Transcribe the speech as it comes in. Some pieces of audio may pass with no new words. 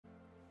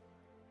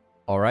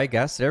Alright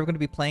guys, today we're going to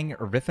be playing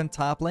Riven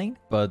Toplane,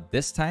 but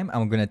this time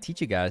I'm going to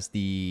teach you guys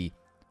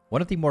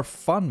one of the more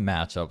fun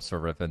matchups for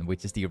Riven,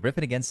 which is the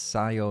Riven against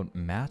Sion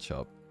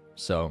matchup.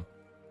 So,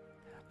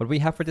 what we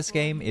have for this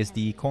game is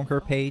the Conquer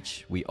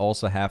page, we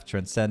also have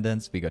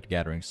Transcendence, we got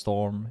Gathering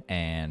Storm,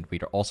 and we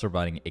are also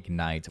running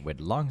Ignite with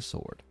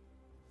Longsword.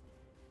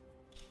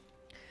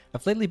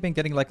 I've lately been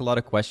getting like a lot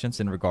of questions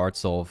in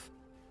regards of,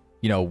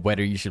 you know,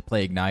 whether you should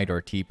play Ignite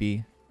or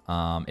TP.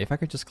 If I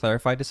could just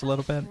clarify this a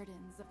little bit.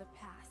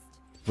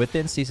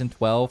 Within Season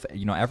 12,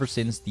 you know, ever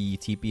since the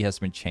TP has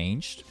been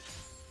changed,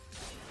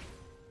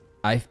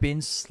 I've been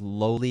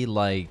slowly,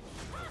 like,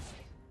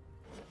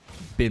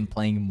 been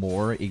playing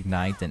more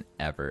Ignite than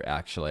ever,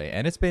 actually.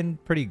 And it's been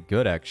pretty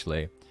good,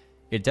 actually.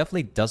 It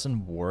definitely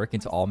doesn't work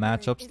into all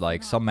matchups.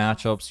 Like, some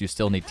matchups you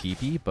still need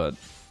TP, but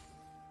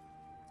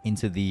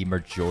into the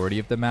majority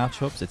of the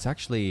matchups, it's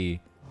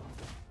actually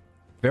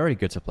very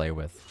good to play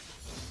with.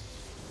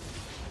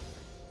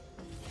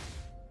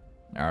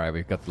 Alright,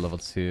 we've got the level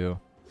 2.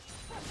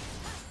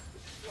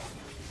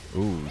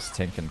 Ooh, he's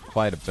tanking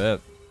quite a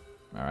bit.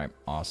 Alright,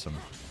 awesome.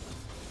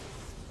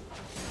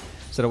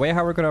 So the way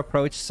how we're going to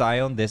approach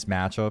Sion this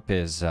matchup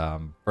is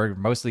we're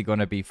mostly going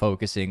to be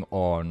focusing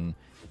on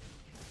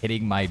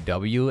hitting my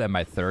W and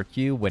my third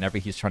Q whenever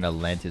he's trying to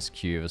land his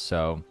Q.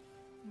 So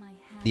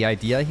the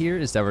idea here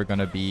is that we're going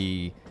to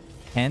be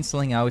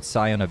canceling out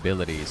Sion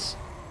abilities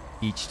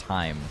each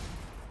time.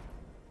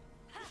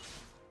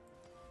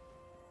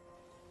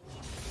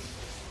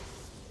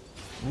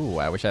 Ooh,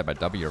 I wish I had my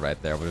W right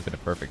there. Would have been a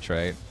perfect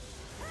trade.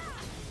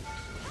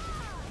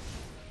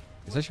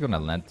 He's actually going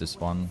to land this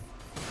one.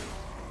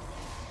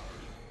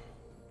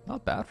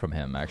 Not bad from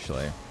him,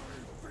 actually.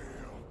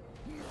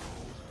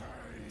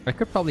 I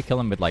could probably kill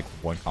him with, like,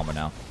 one combo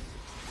now.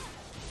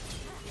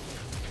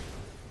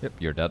 Yep,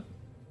 you're dead.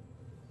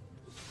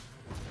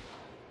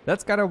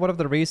 That's kind of one of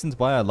the reasons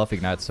why I love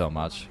Ignite so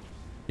much.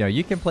 You know,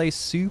 you can play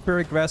super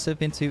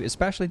aggressive into,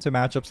 especially into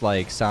matchups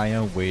like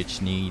Sion,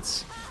 which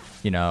needs,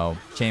 you know,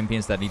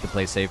 champions that need to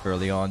play safe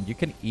early on. You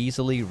can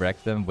easily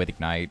wreck them with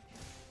Ignite.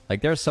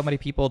 Like, there are so many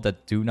people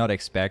that do not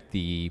expect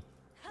the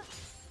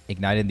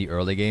Ignite in the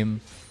early game.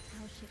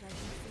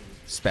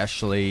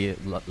 Especially,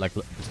 like,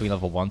 between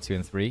level 1, 2,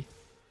 and 3.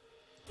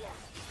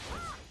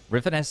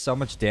 Riven has so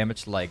much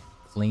damage to, like,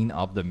 clean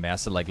up the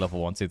mess at, like, level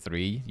 1, 2,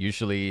 3.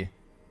 Usually,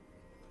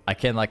 I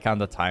can't, like, count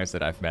the times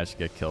that I've managed to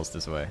get kills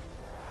this way.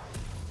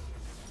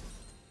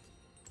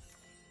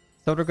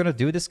 So what we're going to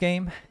do this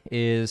game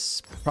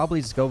is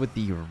probably just go with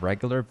the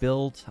regular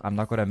build. I'm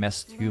not going to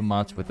mess too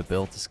much with the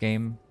build this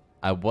game.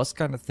 I was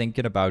kind of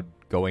thinking about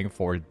going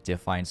for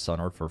Divine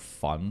Sunward for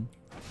fun.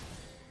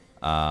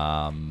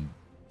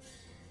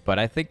 But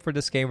I think for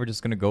this game, we're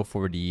just going to go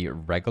for the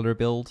regular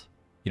build.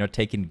 You know,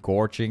 taking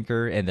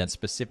goredrinker and then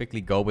specifically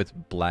go with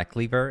Black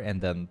Cleaver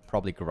and then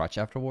probably Grudge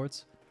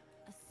afterwards.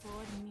 A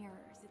sword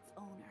mirrors its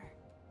owner.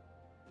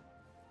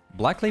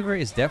 Black Cleaver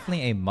is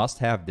definitely a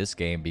must-have this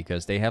game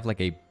because they have like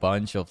a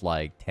bunch of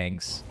like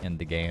tanks in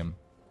the game.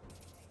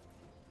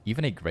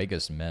 Even a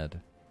Gragas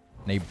mid.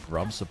 And a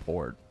Brum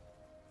support.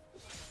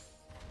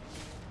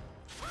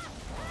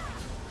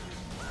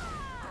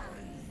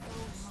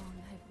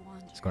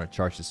 Gonna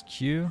charge this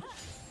Q.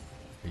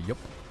 Yup.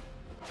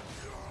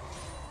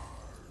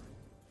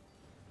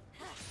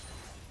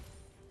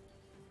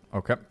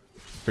 Okay.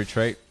 Free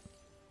trait.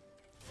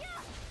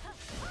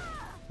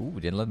 Ooh,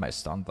 didn't let my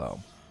stun though.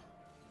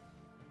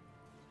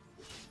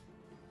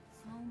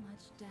 So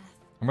much death.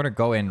 I'm gonna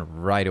go in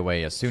right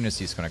away as soon as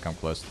he's gonna come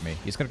close to me.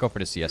 He's gonna go for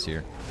the CS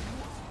here.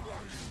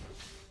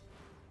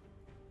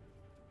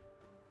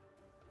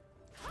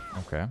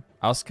 Okay.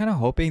 I was kind of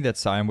hoping that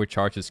Sion would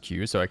charge his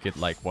Q so I could,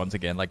 like, once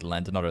again, like,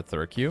 land another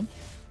third Q. It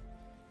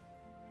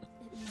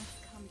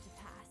must come to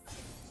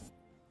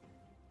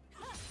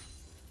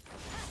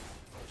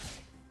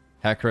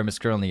pass. Hecarim is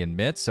currently in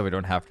mid, so we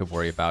don't have to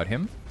worry about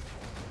him.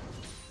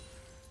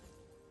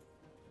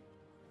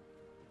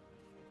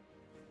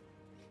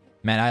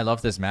 Man, I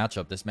love this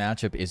matchup. This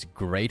matchup is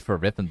great for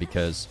Riven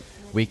because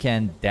we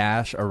can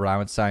dash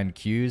around Sion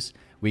Qs.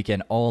 We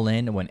can all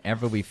in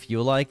whenever we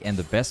feel like, and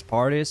the best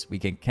part is we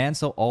can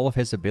cancel all of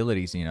his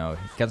abilities, you know,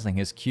 canceling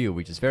his Q,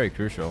 which is very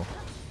crucial.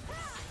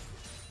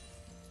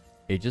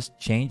 It just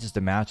changes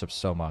the matchup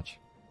so much.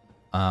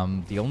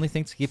 The only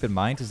thing to keep in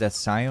mind is that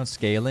Sion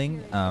scaling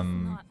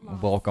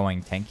while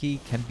going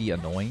tanky can be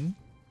annoying.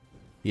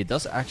 It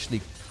does actually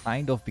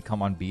kind of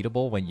become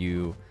unbeatable when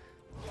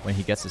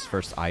he gets his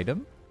first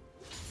item.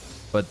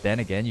 But then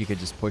again, you can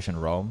just push and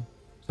roam.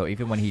 So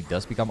even when he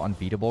does become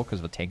unbeatable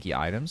because of the tanky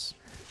items,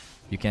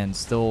 you can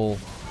still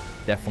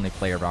definitely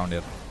play around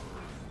it.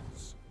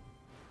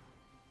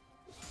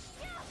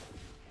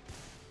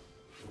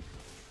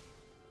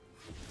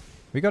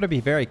 We gotta be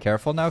very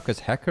careful now, because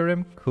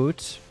Hecarim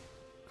could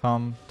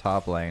come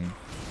top lane.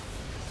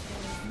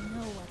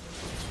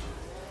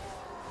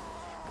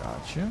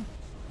 Gotcha.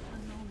 A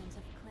moment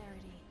of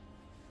clarity.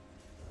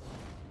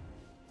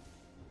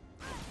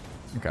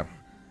 Okay.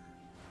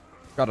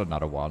 Got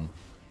another one.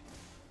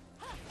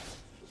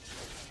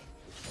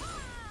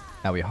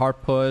 Now we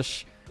hard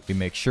push. We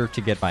make sure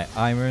to get my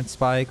iron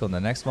spike on the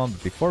next one,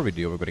 but before we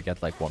do, we're gonna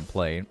get like one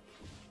plate.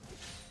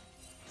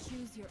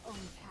 Choose your own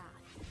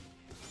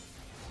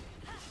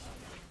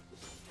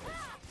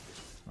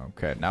path.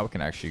 Okay, now we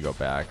can actually go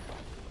back.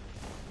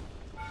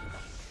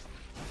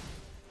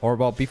 Or,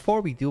 well, before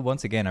we do,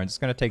 once again, I'm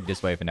just gonna take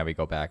this wave and then we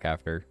go back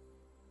after.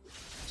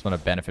 Just wanna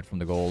benefit from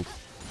the gold.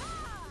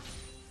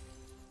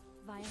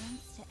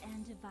 Violence to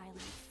end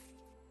violence.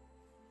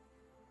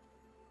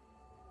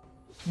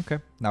 Okay,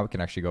 now we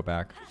can actually go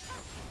back.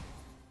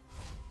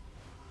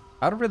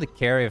 I don't really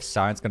care if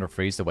Sion's gonna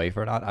freeze the wave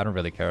or not. I don't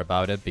really care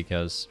about it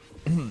because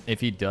if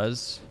he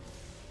does,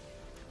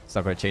 it's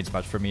not gonna change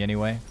much for me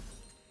anyway.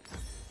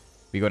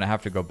 We're gonna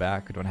have to go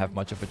back. We don't have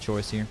much of a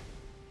choice here.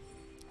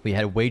 We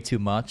had way too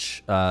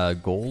much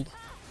gold.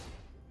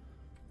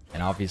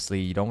 And obviously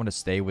you don't want to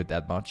stay with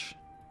that much.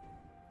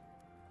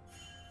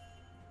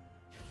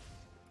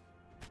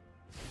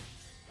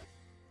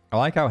 I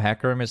like how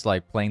Hecarim is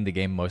like playing the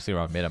game mostly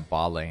around mid and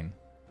bot lane.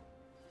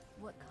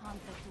 What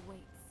conflict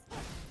awaits?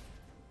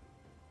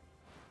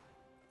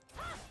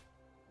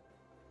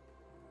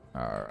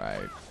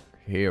 Alright,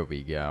 here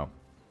we go.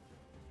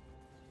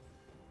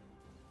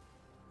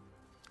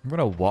 I'm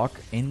gonna walk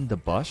in the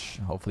bush.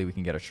 Hopefully we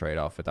can get a trade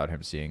off without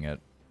him seeing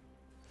it.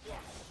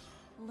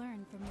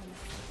 Learn from me.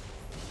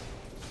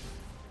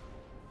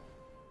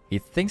 He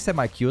thinks that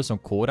my Q is on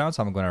cooldown,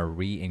 so I'm gonna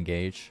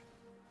re-engage.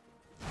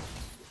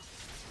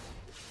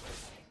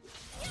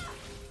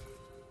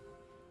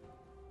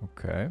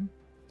 Okay.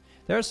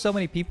 There are so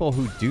many people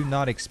who do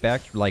not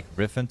expect like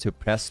Riven to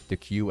press the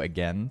Q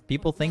again.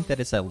 People think that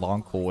it's a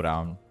long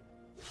cooldown.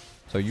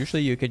 So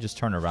usually you can just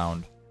turn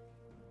around.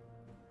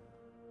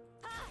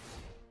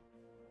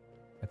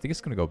 I think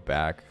it's gonna go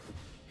back.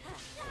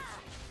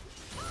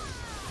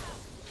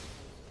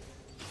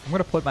 I'm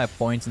gonna put my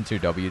points into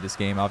W this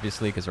game,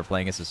 obviously, because we're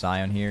playing as a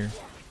Sion here.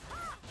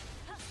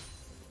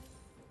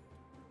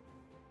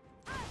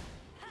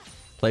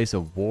 Place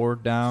a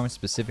ward down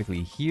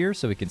specifically here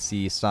so we can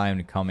see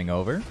Sion coming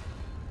over.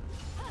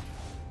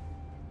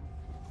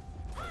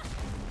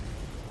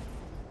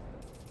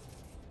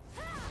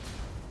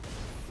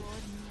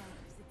 Sword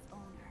mirrors its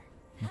owner.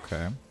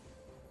 Okay.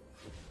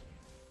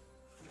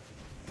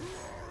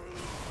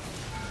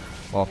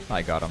 Well,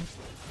 I got him.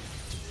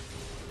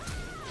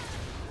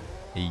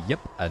 Yep,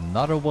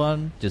 another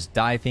one. Just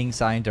diving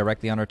Sion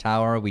directly on our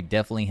tower. We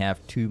definitely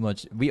have too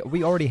much.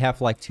 We already have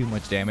like too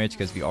much damage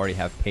because we already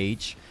have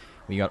Page.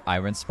 We got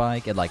Iron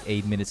Spike at like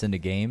 8 minutes in the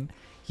game.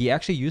 He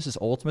actually used his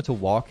ultimate to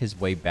walk his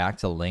way back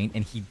to lane,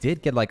 and he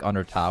did get like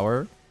under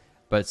tower,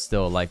 but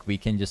still, like, we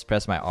can just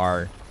press my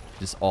R,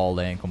 just all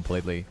in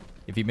completely.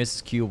 If he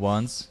misses Q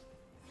once,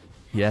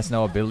 he has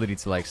no ability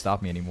to like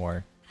stop me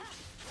anymore.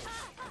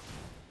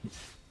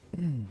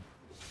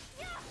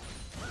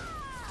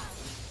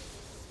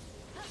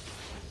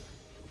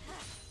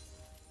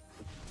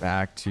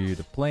 Back to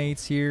the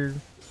plates here.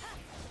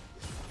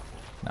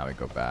 Now we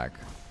go back.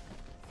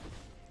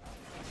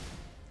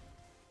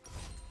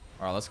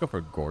 Alright, let's go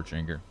for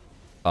goredrinker.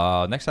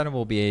 Next item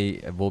will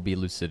be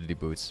lucidity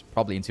boots,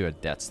 probably into a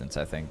death stance,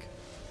 I think.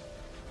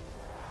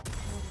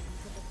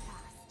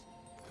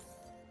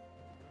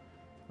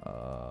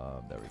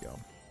 There we go.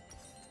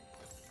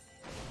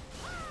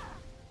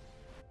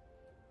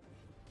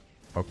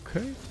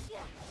 Okay.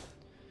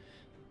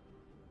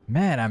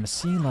 Man, I'm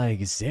seeing like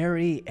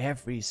Zeri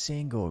every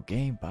single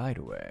game, by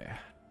the way.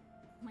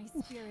 My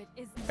spirit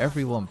is not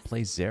Everyone lost.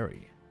 plays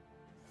Zeri.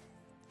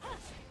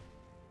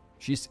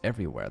 She's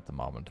everywhere at the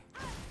moment.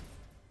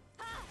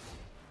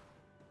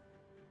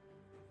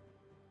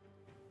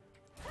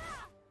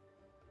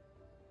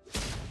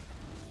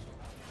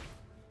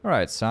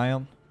 Alright,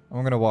 Sion.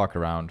 I'm gonna walk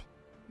around.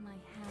 My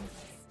hands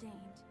are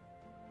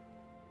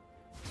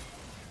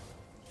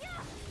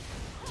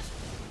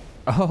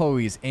stained. Oh,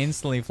 he's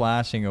instantly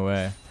flashing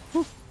away.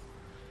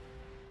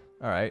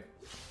 Alright.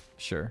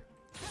 Sure.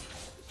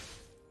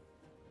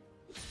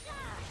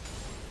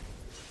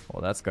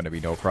 Well, that's gonna be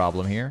no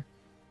problem here.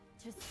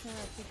 To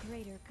serve the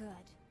greater good.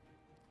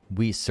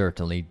 We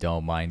certainly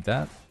don't mind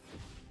that.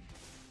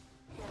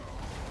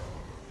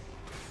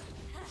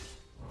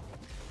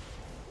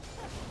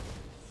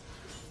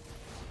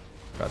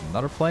 Got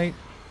another plate.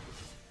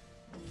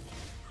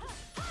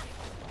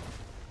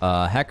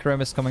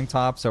 Hecarim is coming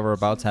top, so we're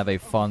about to have a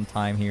fun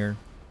time here.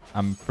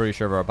 I'm pretty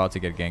sure we're about to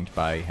get ganked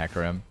by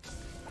Hecarim.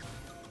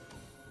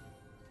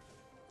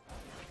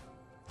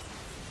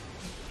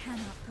 Cannot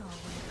go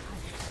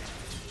unpunished.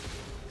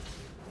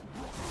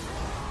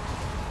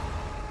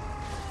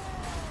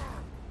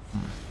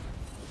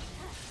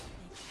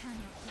 They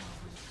cannot go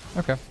unpunished.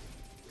 Okay.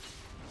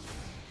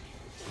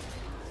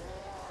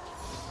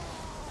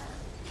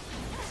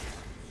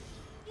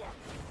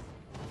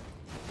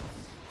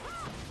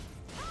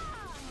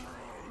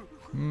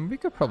 We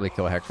could probably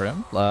kill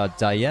Hecarim.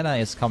 Diana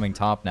is coming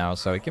top now,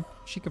 so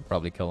she could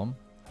probably kill him.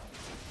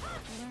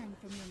 Learn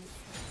from your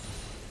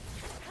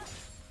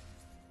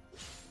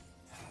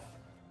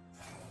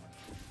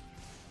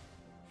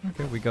mistakes.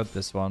 Okay, we got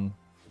this one.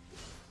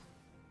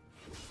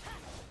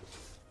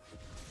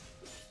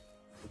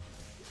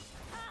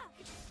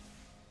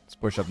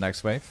 Push up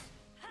next wave.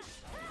 How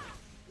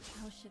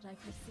should I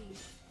proceed?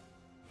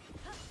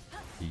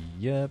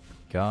 Yep,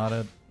 got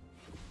it.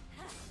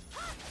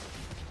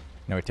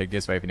 Now we take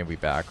this wave and then we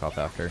back off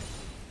after.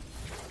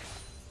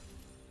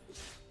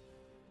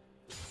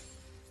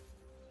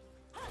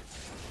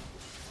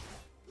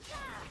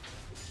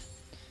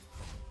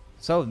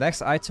 So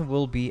next item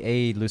will be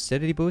a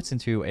lucidity boots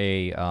into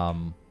a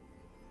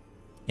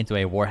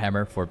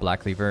warhammer for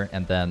black cleaver,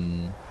 and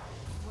then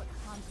What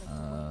conflict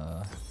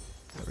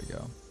there we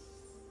go.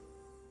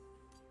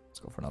 Let's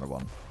go for another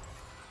one.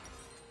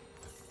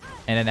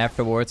 And then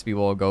afterwards we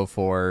will go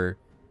for,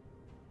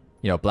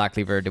 you know, black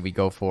cleaver. Then we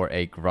go for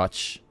a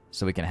grudge,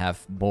 so we can have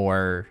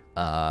more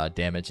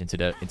damage into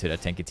the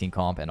tanky team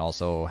comp, and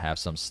also have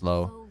some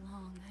slow. so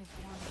long I've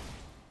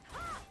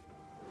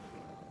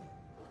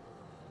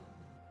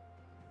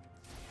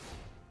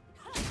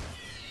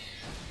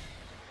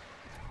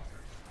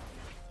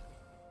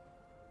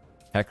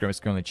wanted? Hecarim is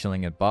currently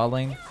chilling at bot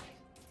lane. A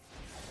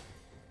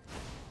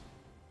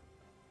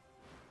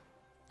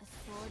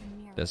sword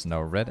mirror. There's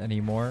no red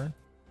anymore.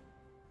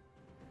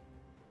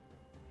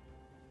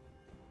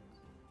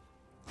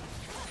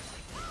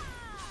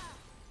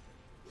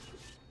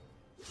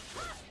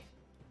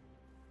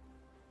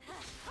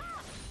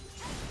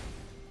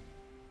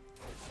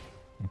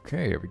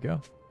 Okay, here we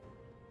go.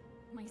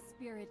 My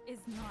spirit is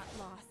not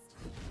lost.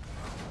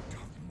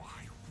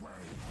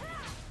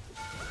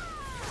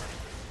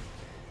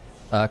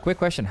 Quick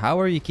question: how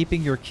are you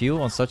keeping your Q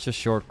on such a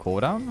short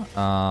cooldown?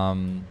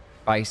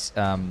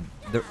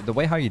 The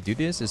way how you do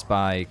this is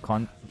by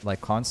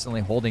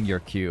constantly holding your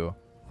Q,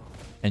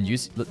 and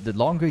the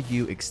longer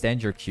you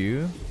extend your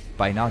Q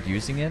by not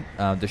using it,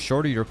 the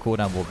shorter your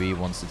cooldown will be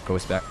once it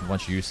goes back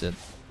once you use it.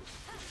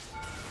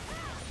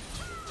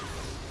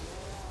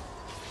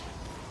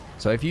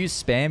 So if you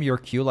spam your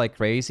Q like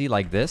crazy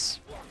like this,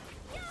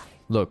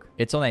 look,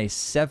 it's on a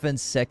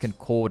 7-second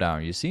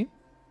cooldown. You see?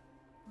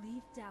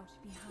 Leave doubt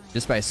behind.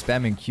 Just by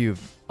spamming Q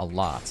a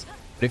lot.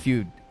 But if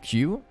you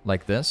Q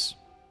like this,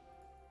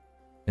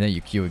 and then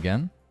you Q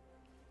again,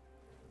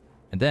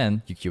 and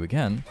then you Q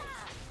again,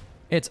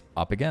 it's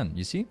up again,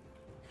 you see?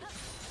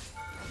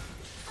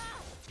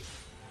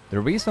 The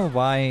reason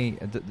why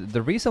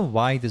the reason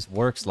why this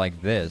works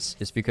like this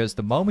is because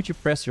the moment you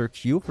press your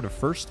Q for the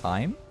first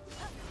time,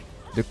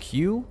 the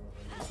Q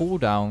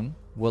cooldown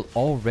will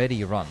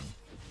already run.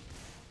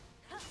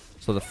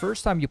 So the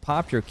first time you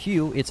pop your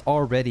Q, it's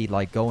already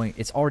like going,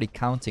 it's already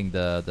counting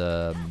its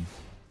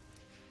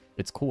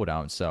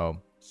cooldown.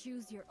 So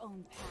Choose your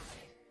own path.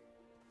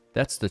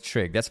 that's the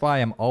trick. That's why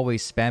I'm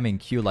always spamming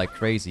Q like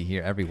crazy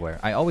here everywhere.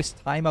 I always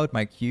time out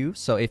my Q,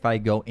 so if I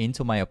go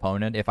into my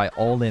opponent, if I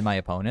all in my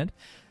opponent,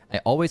 I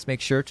always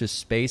make sure to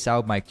space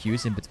out my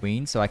Qs in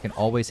between so I can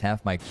always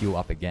have my Q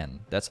up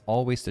again. That's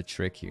always the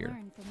trick here.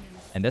 Learn from your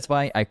mistakes. And that's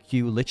why I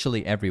Q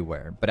literally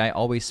everywhere, but I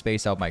always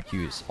space out my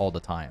Qs all the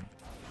time.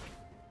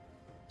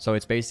 So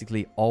it's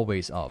basically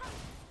always up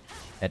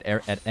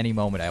at any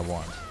moment I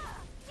want. They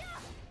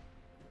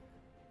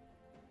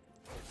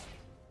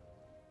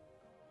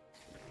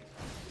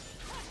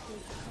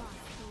cross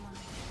the line.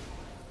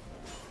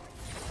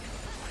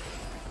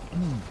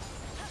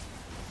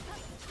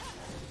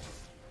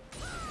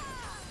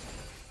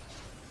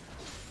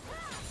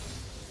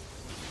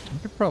 I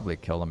could probably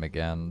kill him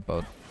again,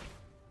 but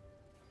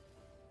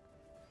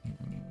How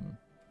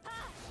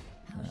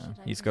should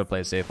I he's gonna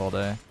play safe all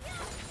day.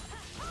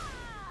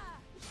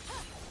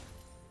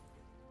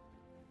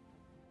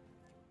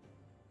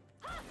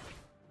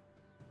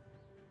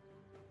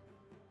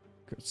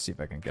 Let's see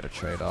if I can get a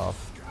trade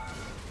off.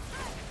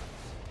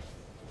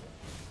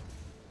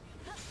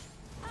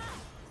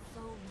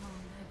 So long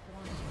I've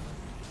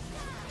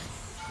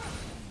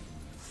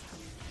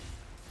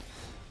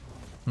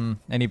wanted.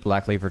 Any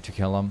black lever to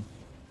kill him.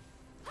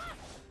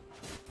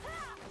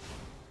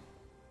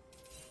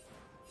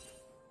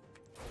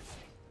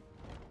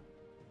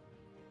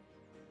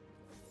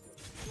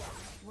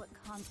 What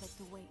conflict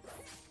awaits?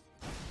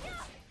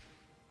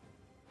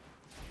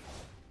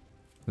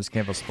 This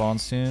camp will spawn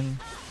soon.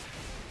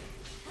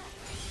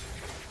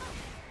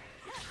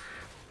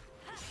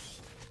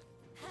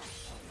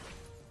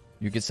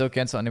 You can still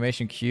cancel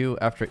animation Q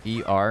after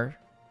ER.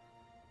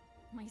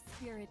 My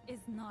spirit is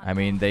not I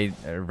mean, lost.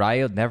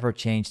 Riot never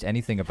changed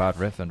anything about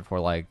Riven for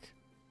like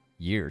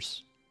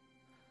years.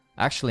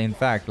 Actually, in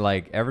fact,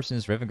 like ever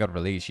since Riven got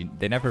released,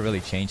 they never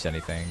really changed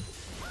anything.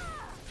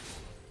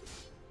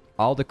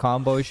 All the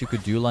combos you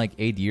could do like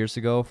 8 years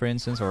ago, for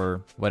instance,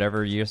 or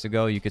whatever years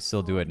ago, you could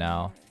still do it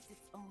now.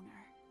 Its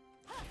owner.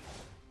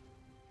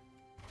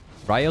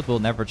 Riot will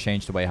never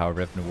change the way how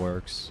Riven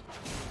works.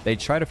 They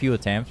tried a few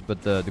attempts,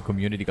 but the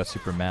community got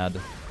super mad.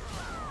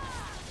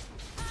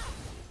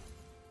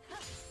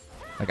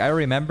 Like, I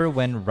remember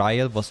when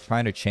Riot was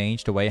trying to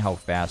change the way how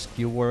fast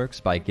Q works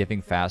by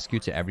giving fast Q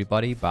to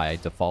everybody by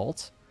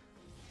default.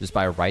 Just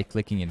by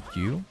right-clicking in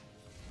Q.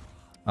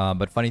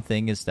 But funny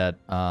thing is that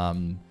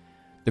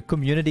the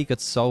community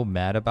got so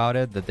mad about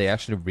it that they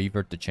actually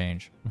revert the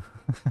change.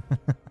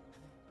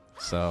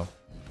 So,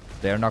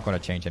 they're not going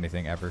to change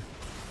anything ever.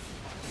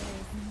 They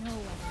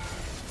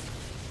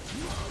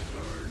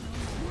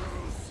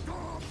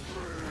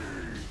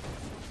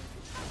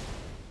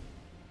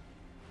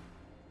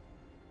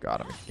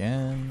Got him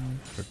again.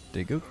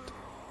 Pretty good.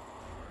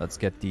 Let's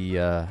get the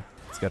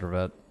let's get a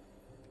red.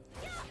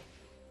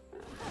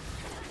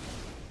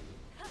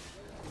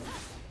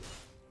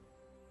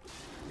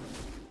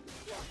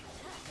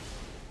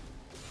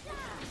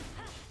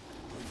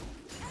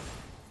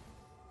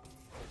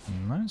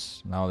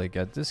 Nice. Now they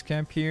get this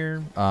camp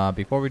here.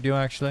 Before we do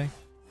actually.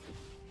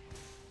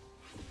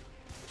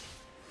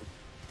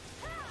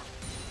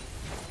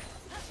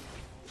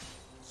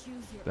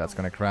 That's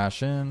gonna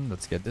crash in.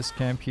 Let's get this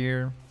camp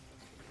here.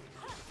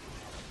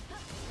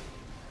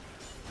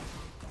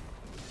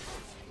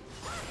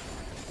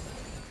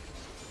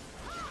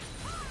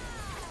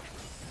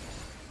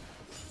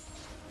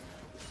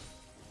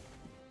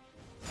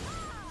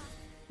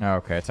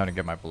 Okay, it's time to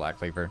get my black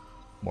cleaver.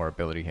 More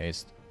ability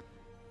haste.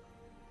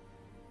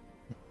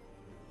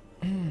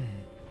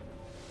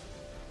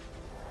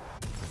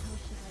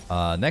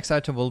 Next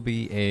item will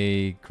be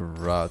a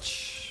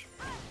grudge.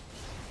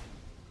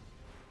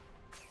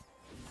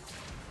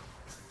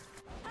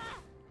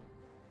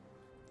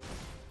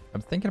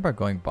 I'm thinking about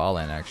going ball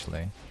in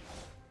actually.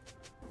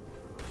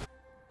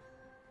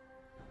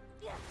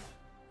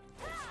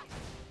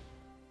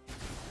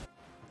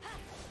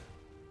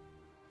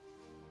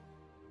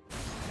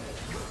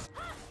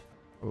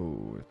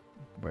 Ooh,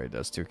 wait,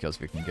 there's 2 kills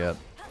we can get.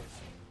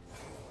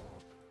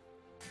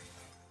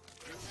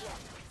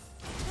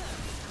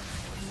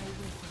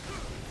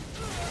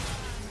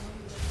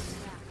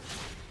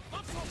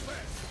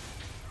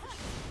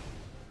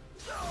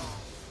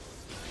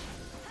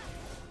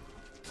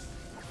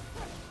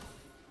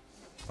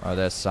 Oh,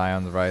 there's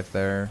Scion right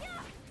there.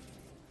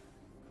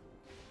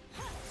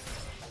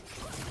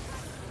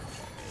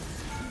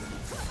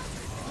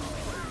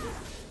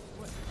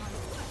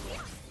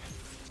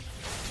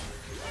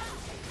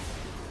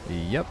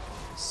 Yep.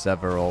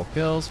 Several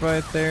kills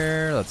right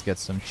there. Let's get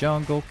some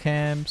jungle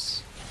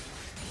camps.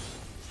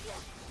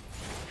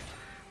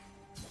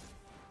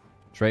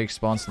 Drake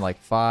spawns in like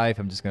 5.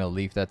 I'm just gonna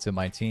leave that to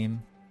my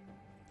team.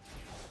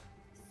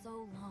 So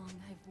long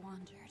I've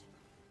wandered.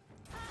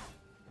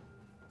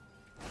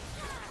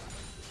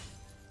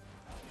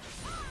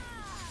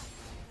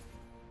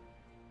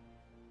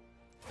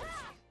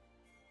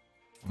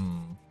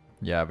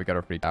 Yeah, we got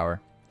our free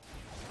tower.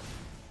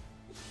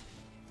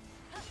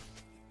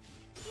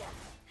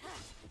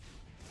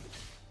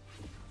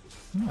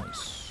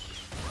 Nice.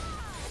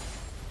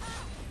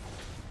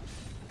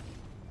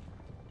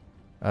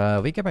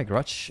 We get my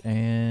grudge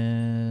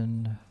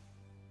and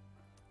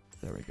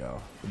there we go.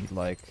 We need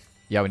like,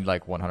 yeah, we need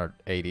like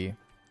 180.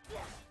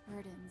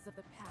 Burdens of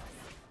the past.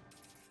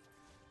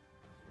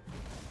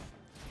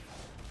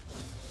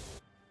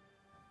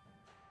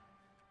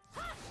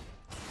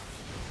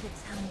 The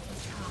time to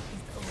talk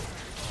is over.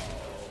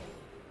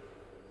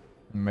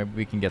 Maybe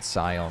we can get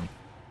Scion.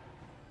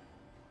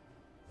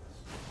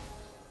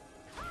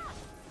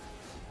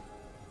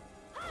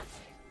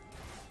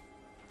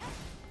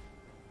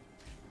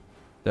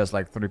 There's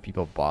like 3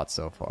 people bought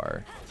so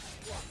far.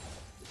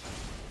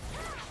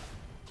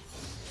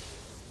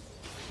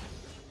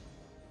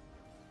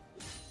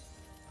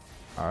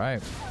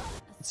 Alright.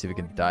 Let's see if we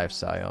can dive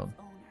Scion.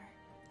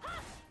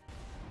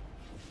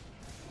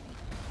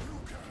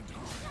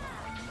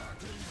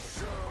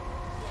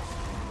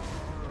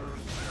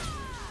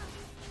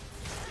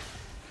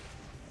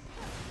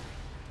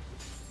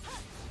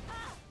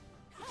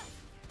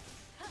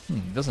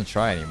 Doesn't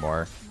try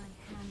anymore.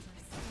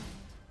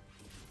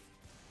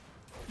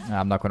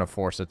 I'm not going to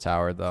force a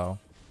tower though.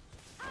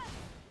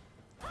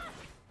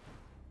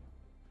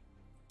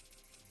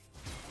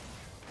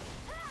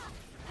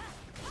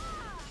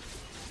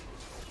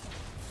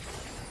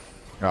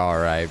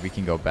 Alright, we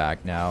can go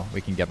back now.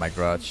 We can get my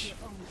grudge.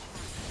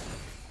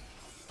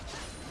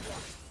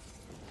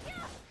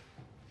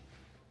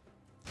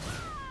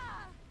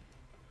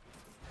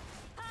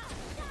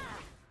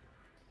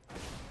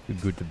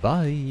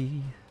 Goodbye.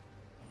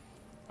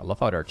 I love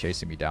how they're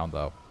chasing me down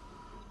though.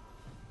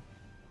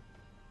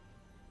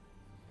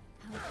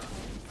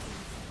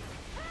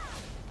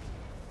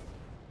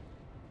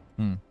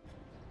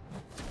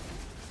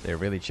 They're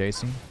really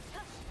chasing?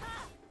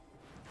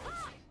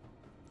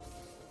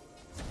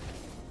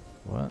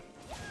 What?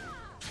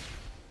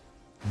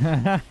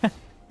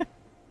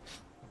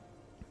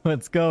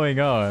 What's going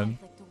on?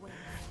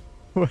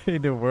 What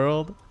in the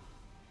world?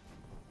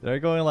 They're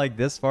going like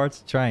this far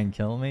to try and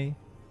kill me?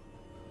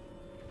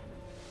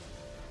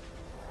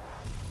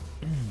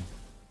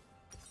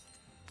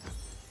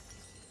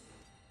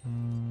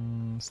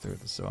 Let's do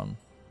this one.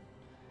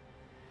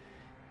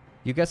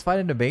 You guys find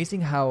it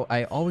amazing how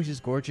I always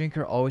use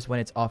goredrinker always when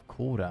it's off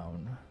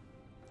cooldown.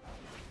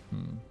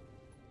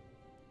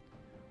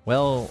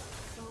 Well,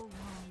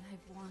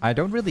 I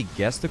don't really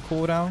guess the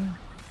cooldown,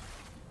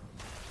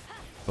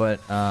 but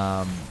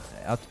well,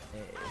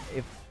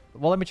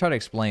 let me try to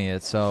explain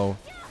it. So,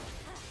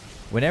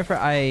 whenever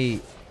I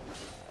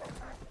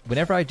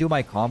do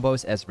my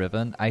combos as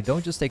Riven, I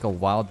don't just take a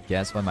wild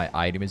guess when my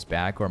item is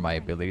back or my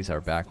abilities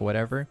are back or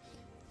whatever.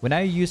 When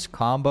I use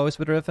combos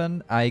with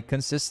Riven, I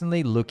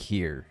consistently look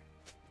here.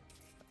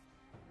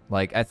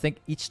 Like, I think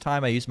each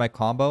time I use my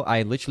combo,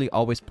 I literally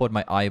always put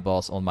my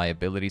eyeballs on my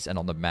abilities and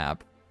on the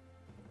map.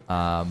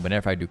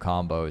 Whenever I do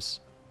combos.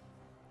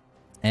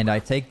 And I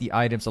take the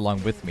items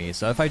along with me.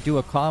 So if I do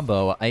a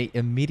combo, I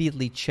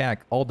immediately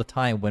check all the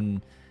time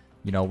when,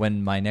 you know,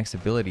 when my next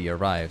ability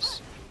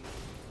arrives.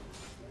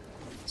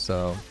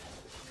 So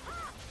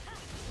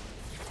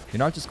you're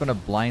not just gonna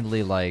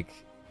blindly, like,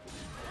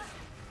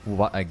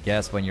 what I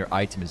guess when your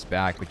item is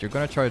back, but you're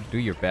gonna try to do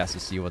your best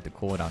to see what the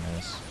cooldown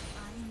is.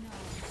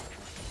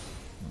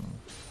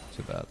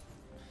 Too bad.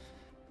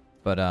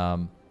 But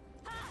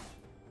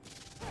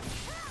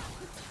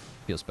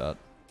feels bad.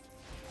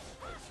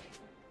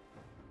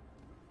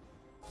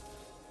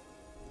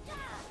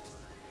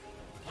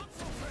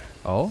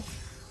 Oh?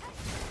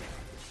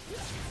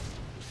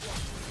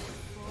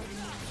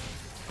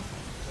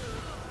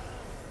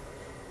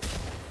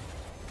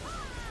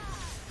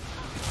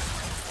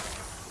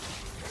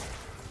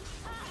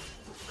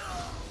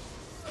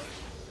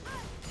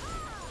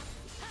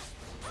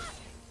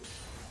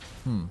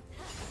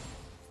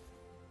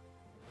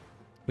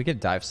 We could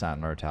dive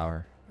sand on our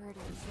tower.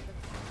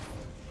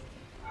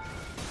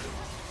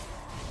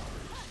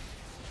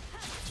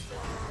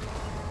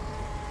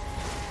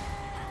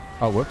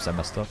 Oh, whoops, I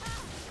messed up.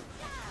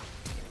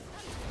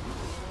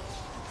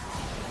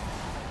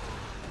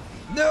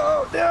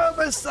 No, no,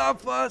 my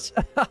stopwatch!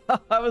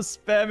 I was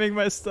spamming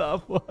my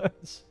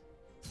stopwatch.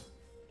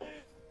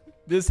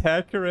 This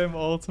Hackerim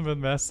ultimate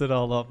messed it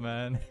all up,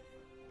 man.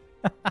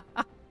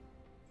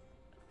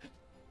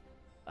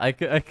 I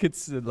could,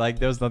 like,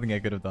 there was nothing I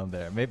could have done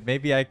there.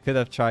 Maybe I could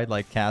have tried,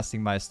 like,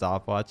 casting my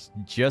stopwatch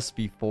just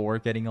before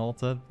getting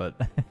ulted, but...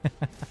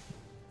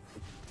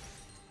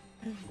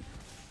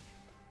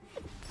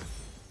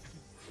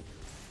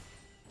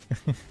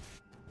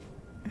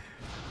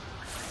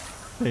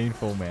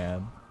 Painful,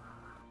 man.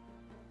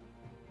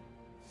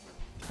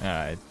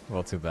 Alright,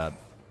 well, too bad.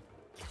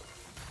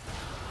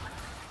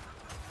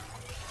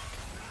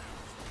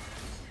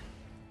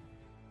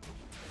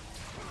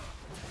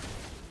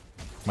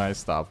 My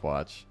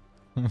stopwatch.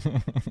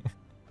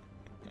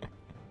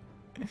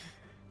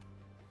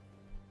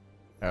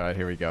 Alright,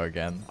 here we go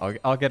again.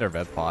 I'll get a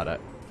red pot at,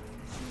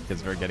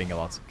 because we're getting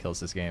lots of kills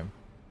this game.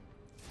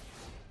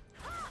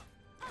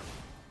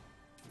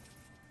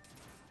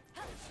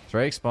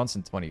 Drake spawns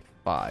in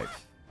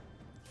 25.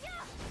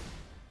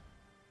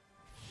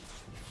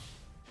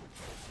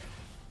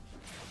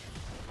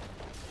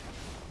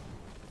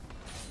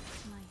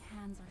 My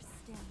hands are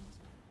stained.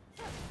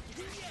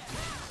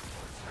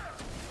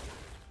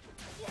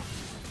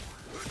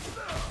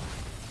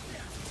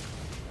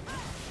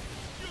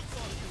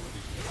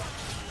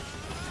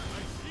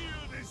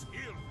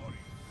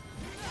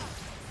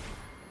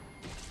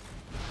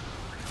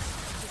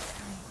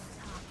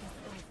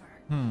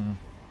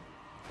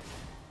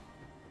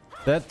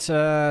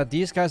 That,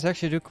 these guys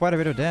actually do quite a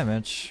bit of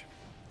damage.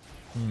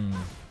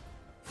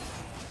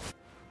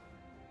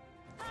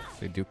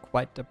 They do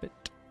quite a bit.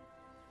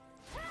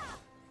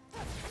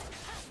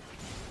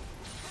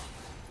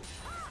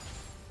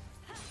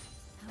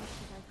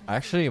 I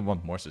actually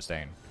want more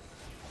sustain.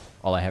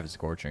 All I have is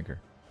goredrinker.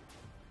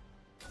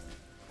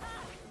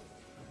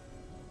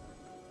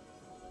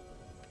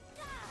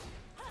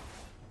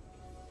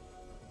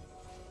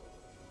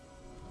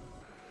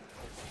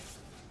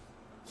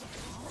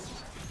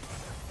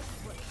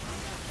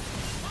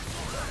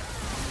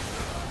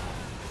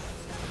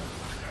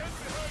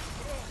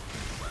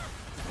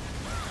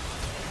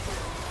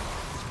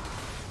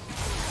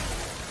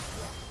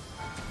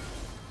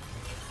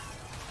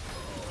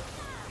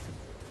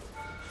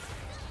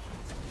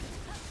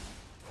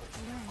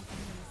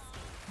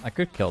 I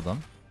could kill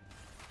them.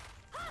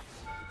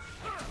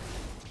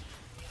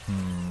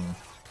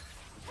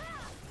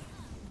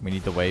 We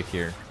need the wave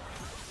here.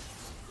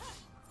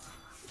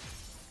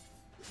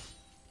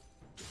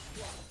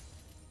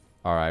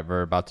 Alright,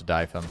 we're about to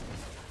dive him.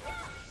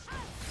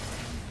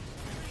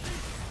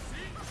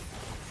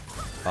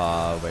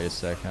 Wait a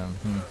second.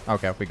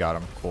 Okay, we got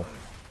him. Cool.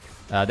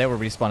 They will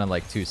respawn in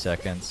like 2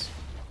 seconds.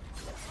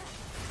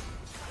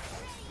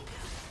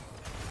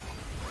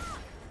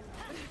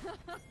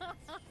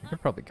 I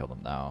could probably kill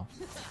them now.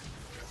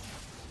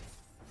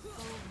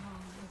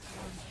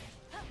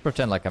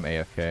 Pretend like I'm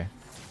AFK.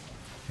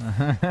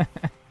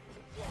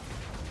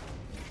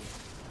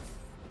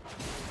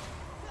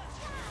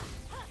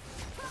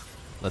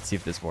 Let's see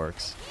if this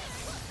works.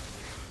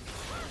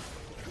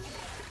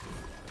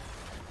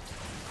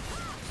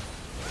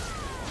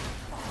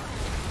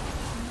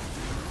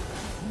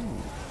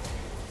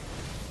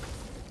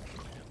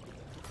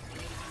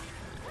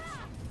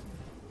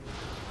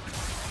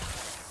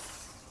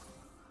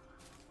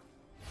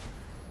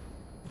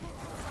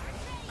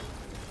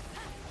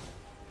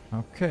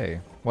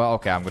 Okay. Well,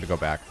 okay, I'm gonna go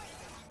back.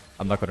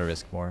 I'm not gonna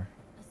risk more.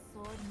 A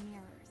sword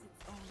mirrors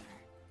its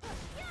owner.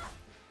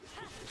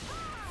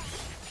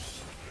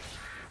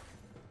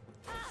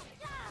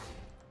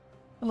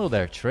 Hello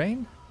there,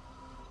 train.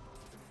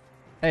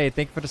 Hey,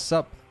 thank you for the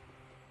sub.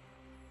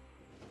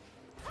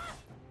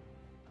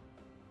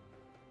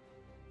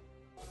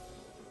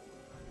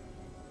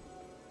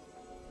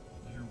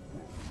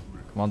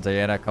 Come on,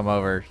 Diana, come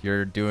over.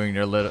 You're doing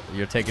your little.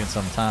 You're taking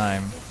some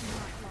time.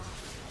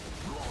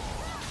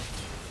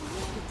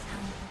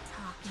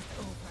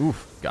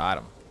 Oof, got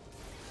him.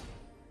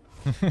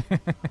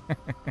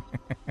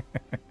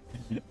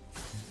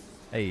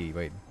 Hey,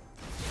 wait.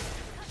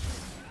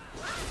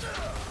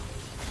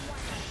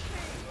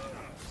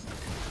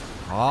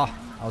 Oh,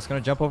 I was gonna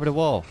jump over the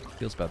wall.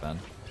 Feels bad, man.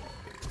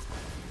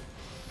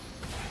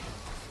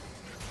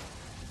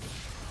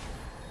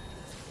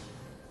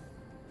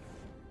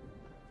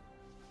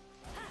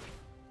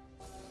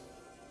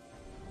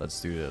 Let's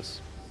do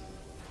this.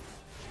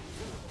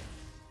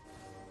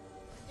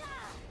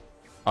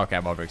 Okay,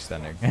 I'm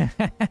overextending.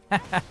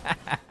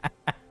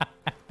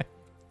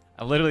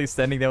 I'm literally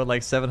standing there with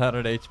like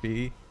 700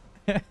 HP.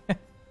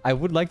 I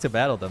would like to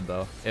battle them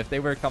though. If they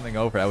were coming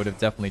over, I would have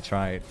definitely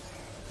tried.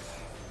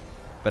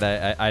 But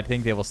I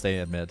think they will stay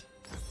in mid.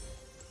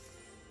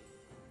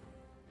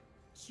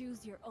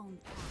 Choose your own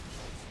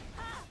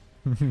path.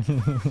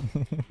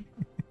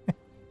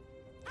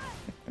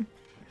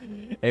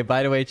 Hey,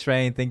 by the way,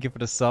 Train, thank you for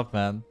the sub,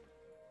 man.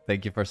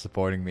 Thank you for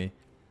supporting me.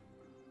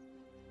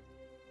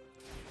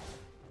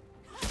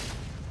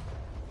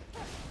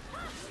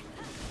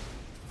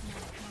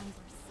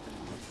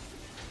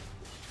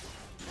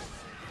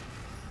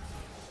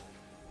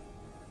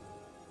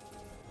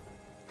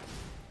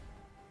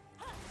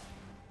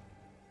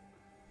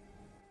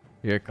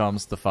 Here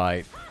comes the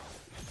fight.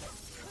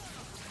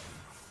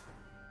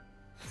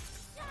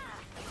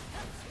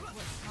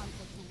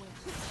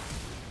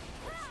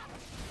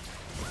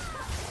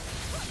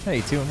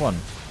 Hey, 2 and 1.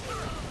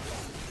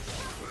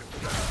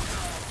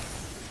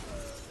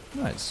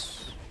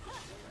 Nice.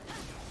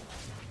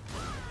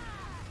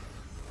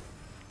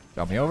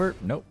 Got me over?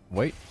 Nope.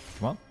 Wait.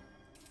 Come on.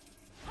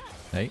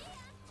 Hey.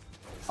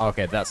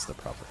 Okay, that's the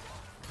problem.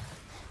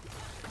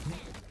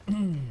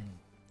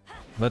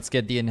 Let's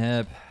get the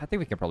inhib. I think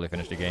we can probably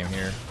finish the game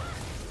here.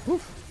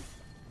 Woo.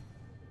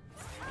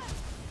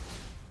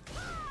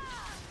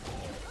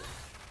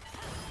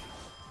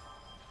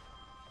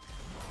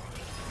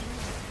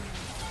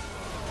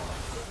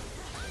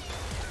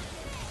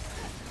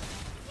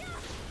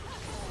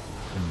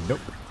 Nope.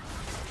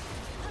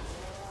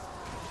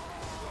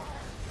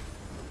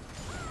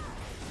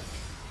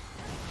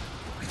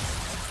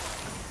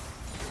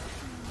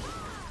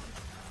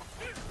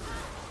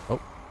 Oh.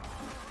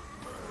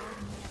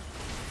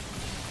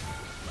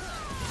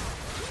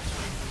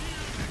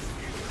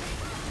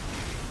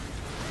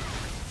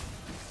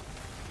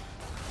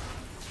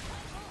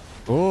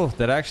 Oh,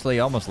 that actually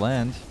almost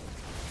land.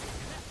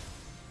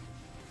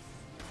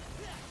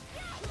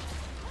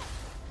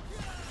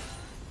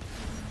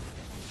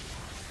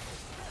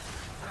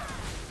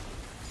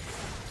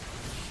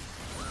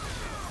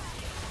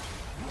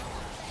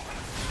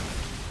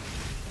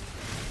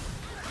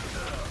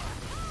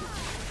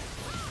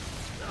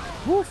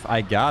 Woof,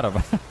 I got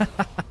him.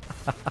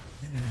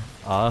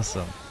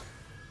 Awesome.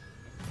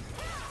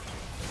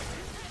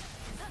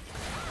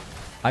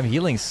 I'm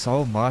healing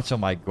so much on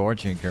my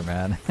goredrinker,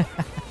 man.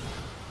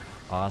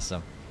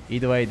 Awesome.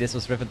 Either way, this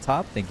was Riven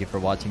Top. Thank you for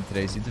watching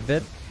today's YouTube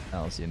vid.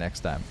 I'll see you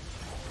next time.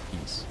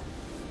 Peace.